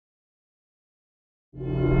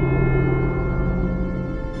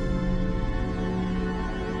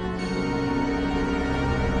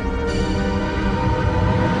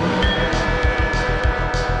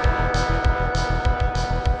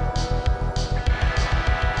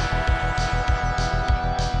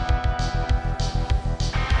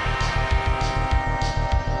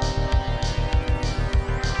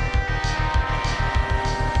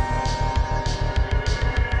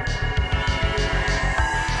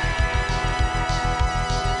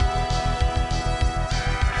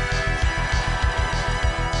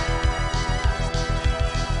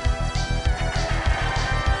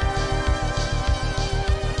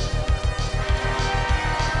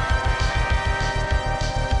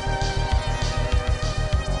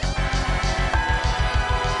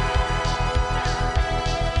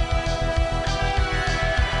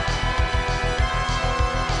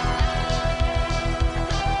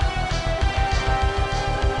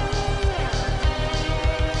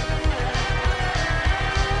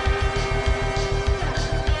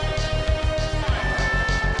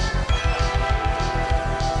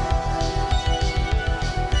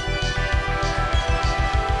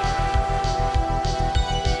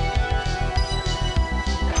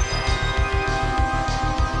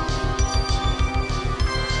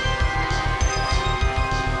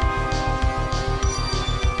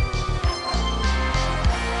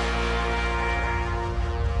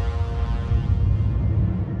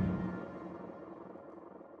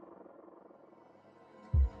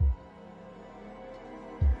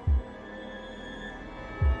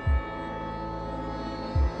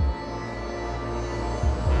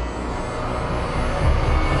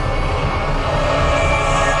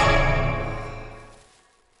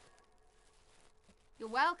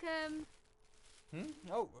Welcome.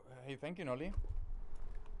 Oh, hey, thank you, Nolly.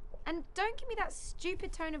 And don't give me that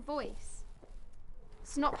stupid tone of voice.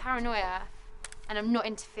 It's not paranoia, and I'm not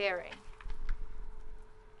interfering.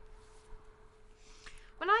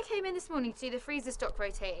 When I came in this morning to do the freezer stock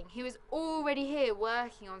rotating, he was already here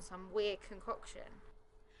working on some weird concoction.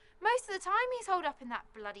 Most of the time he's holed up in that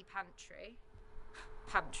bloody pantry.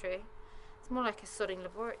 Pantry? It's more like a sodding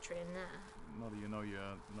laboratory in there. Nolly, you know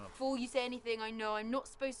you're not... Before you say anything, I know I'm not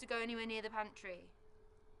supposed to go anywhere near the pantry.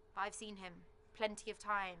 But I've seen him plenty of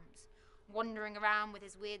times, wandering around with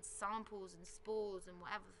his weird samples and spores and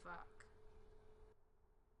whatever the fuck.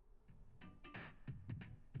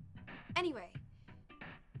 Anyway,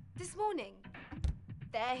 this morning,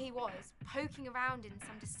 there he was, poking around in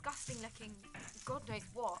some disgusting looking God knows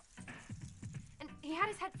what. And he had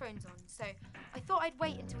his headphones on, so I thought I'd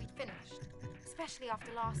wait until he'd finished, especially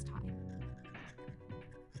after last time.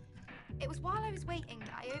 It was while I was waiting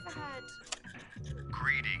that I overheard...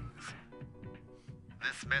 Greetings.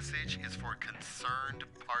 This message is for concerned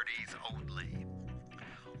parties only.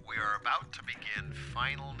 We are about to begin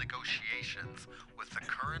final negotiations with the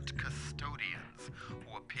current custodians,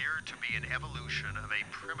 who appear to be an evolution of a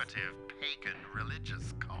primitive pagan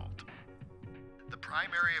religious cult. The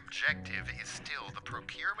primary objective is still the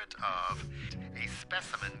procurement of a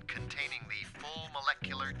specimen containing the full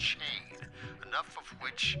molecular chain, enough of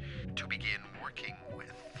which to begin working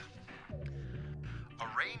with.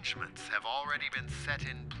 Arrangements have already been set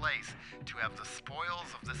in place to have the spoils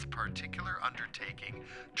of this particular undertaking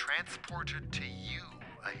transported to you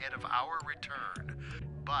ahead of our return.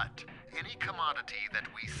 But any commodity that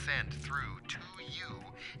we send through to you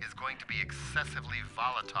is going to be excessively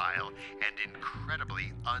volatile and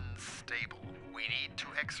incredibly unstable. We need to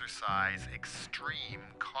exercise extreme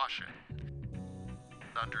caution.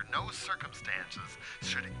 Under no circumstances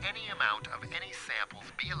should any amount of any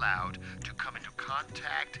samples be allowed to come into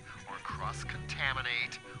contact or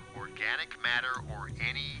cross-contaminate organic matter or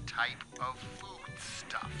any type of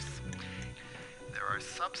foodstuffs. There are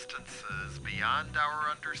substances beyond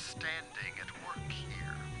our understanding at work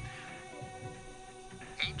here.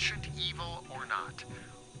 Ancient evil or not,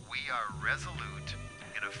 we are resolute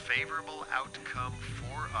in a favorable outcome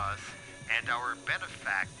for us and our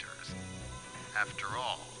benefactors. After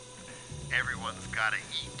all, everyone's gotta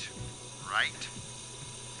eat, right?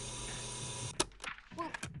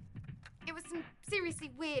 Well, it was some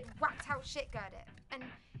seriously weird, whacked-out shit, Gurdip, and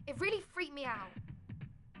it really freaked me out.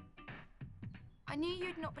 I knew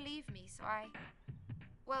you'd not believe me, so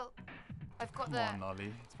well, I've got Come on,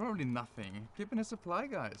 Nolly. It's probably nothing. Keeping a supply,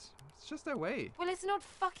 guys. It's just their way. Well, it's not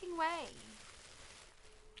fucking way.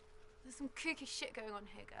 There's some kooky shit going on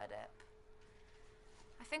here, Gurdip.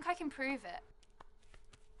 I think I can prove it.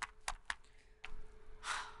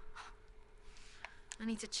 I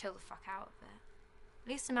need to chill the fuck out of it. At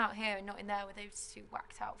least I'm out here and not in there with those two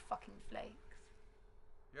whacked out fucking flakes.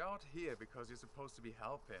 You're out here because you're supposed to be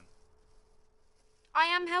helping. I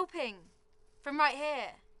am helping. From right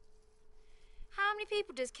here. How many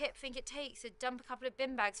people does Kip think it takes to dump a couple of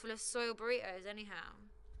bin bags full of soiled burritos anyhow?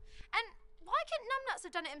 And why couldn't Numbnuts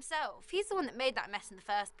have done it himself? He's the one that made that mess in the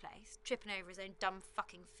first place, tripping over his own dumb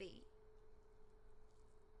fucking feet.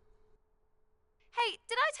 Hey,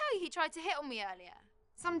 did I tell you he tried to hit on me earlier?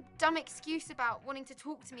 Some dumb excuse about wanting to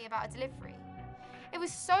talk to me about a delivery. It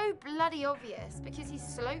was so bloody obvious because he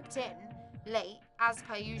sloped in, late, as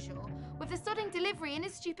per usual, with the sodding delivery in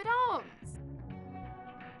his stupid arms.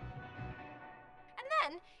 And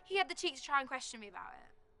then he had the cheek to try and question me about it.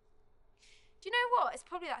 Do you know what? It's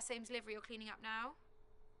probably that same delivery you're cleaning up now.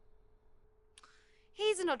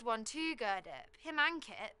 He's an odd one too, Gerdip. Him and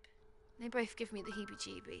Kip. They both give me the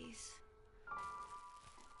heebie-jeebies.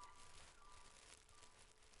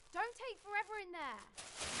 Don't take forever in there.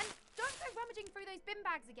 And don't go rummaging through those bin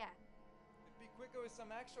bags again. It'd be quicker with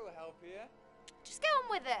some actual help here. Just get on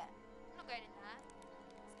with it. I'm not going in there.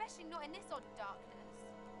 Especially not in this odd darkness.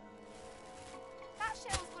 That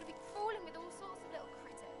shell's got to be crawling with all sorts of little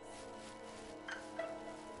critters.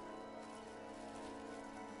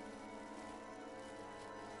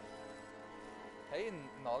 Hey,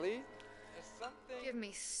 Nolly. There's something... Give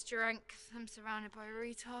me strength. I'm surrounded by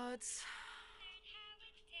retards.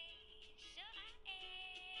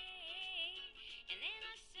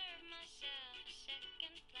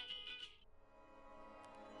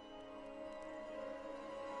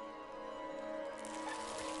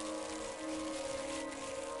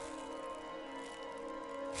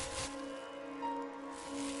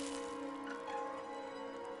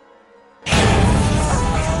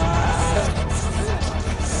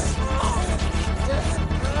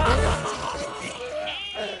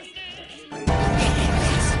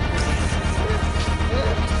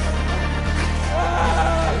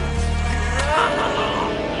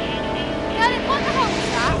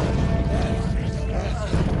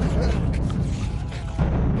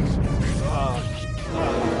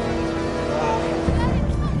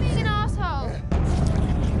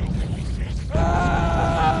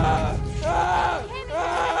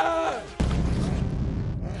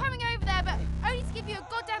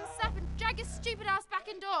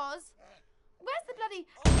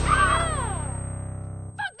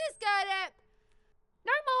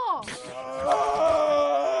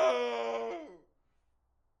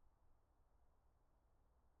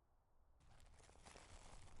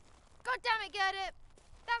 God damn it, Gerdip!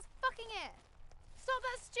 That's fucking it! Stop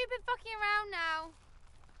that stupid fucking around now!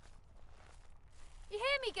 You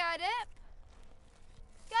hear me, Gerdip?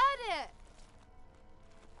 Gerdip!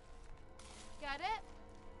 Gerdip?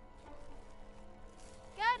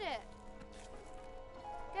 Gerdip!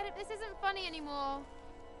 Gerdip, this isn't funny anymore.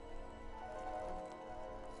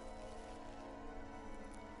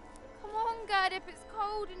 Come on, Gerdip, it's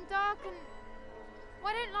cold and dark and...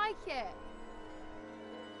 I don't like it.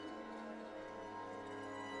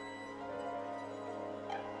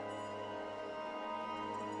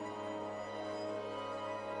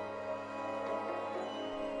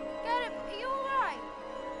 Gerdip, are you alright?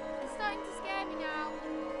 It's starting to scare me now.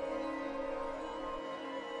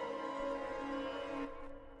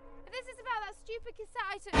 If this is about that stupid cassette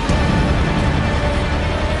I took...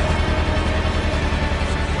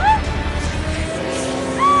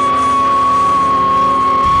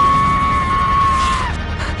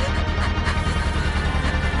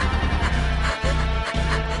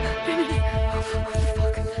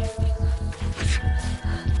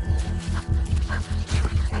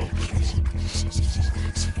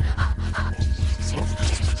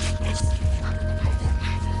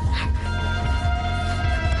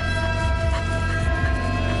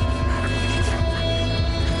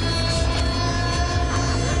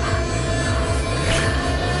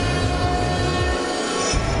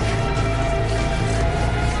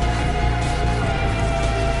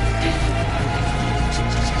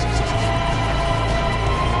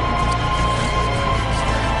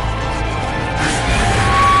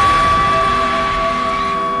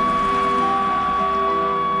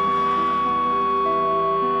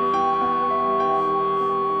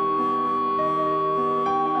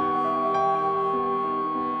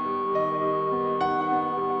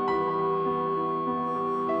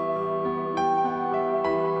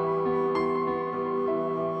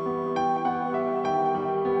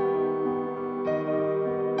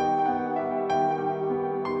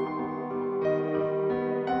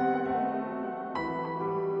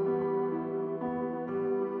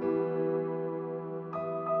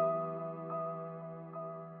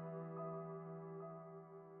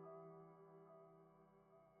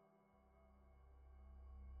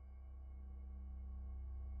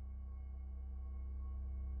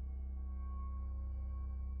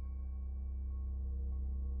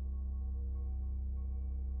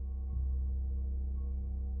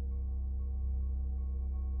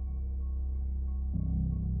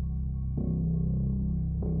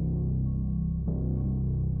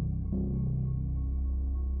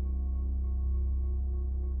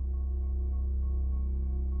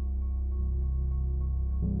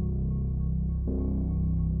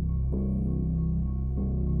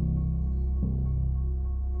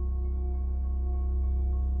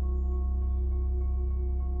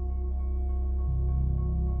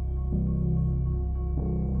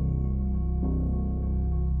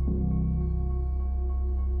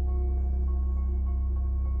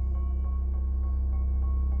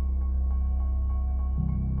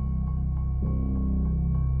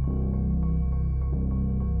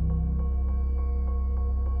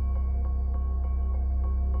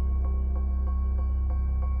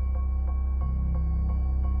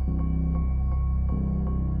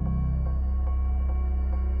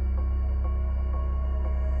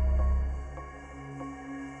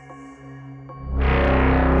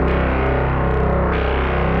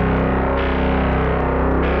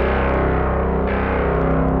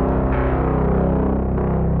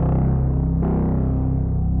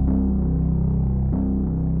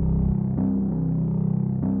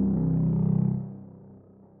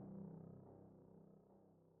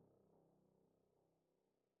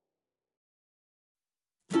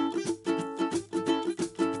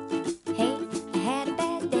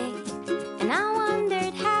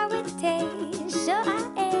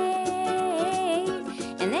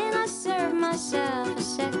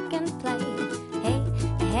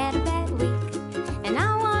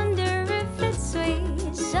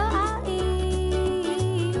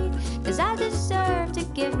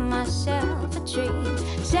 poetry.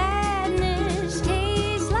 Sadness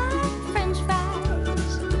tastes like French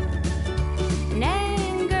fries, and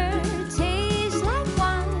anger tastes like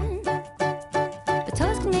wine. But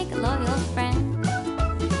toast can make a loyal friend.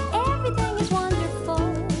 Everything is wonderful,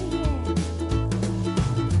 yeah.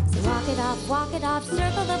 So walk it off,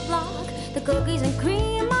 circle the block. The cookies and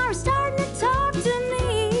cream are starting to talk to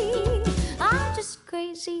me. I'm just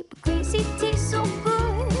crazy, but crazy tastes